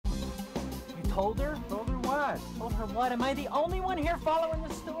told her? Told her what? Told her what? Am I the only one here following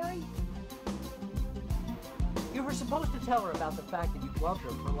the story? You were supposed to tell her about the fact that you've loved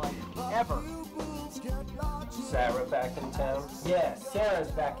her for, like, ever. Sarah back in town? Yeah,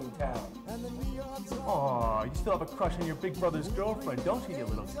 Sarah's back in town. Aw, you still have a crush on your big brother's girlfriend, don't you, you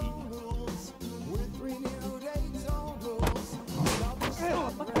little geek?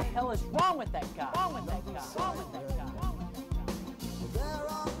 What the hell is wrong with that guy? Wrong with that guy? Wrong with that guy? Wrong with that guy?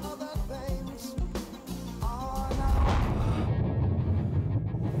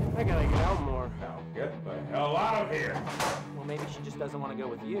 I gotta get out more. Now get the hell out of here! Well, maybe she just doesn't want to go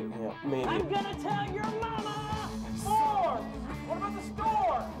with you. Yeah, maybe. I'm gonna tell your mama! Store! What about the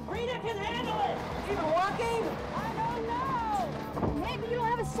store? Rita can handle it! Even walking? I don't know. Maybe you don't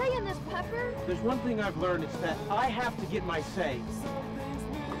have a say in this, Pepper. There's one thing I've learned, it's that I have to get my say.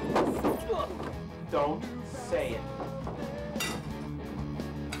 Don't say it.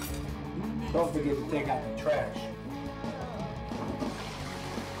 Don't forget to take out the trash.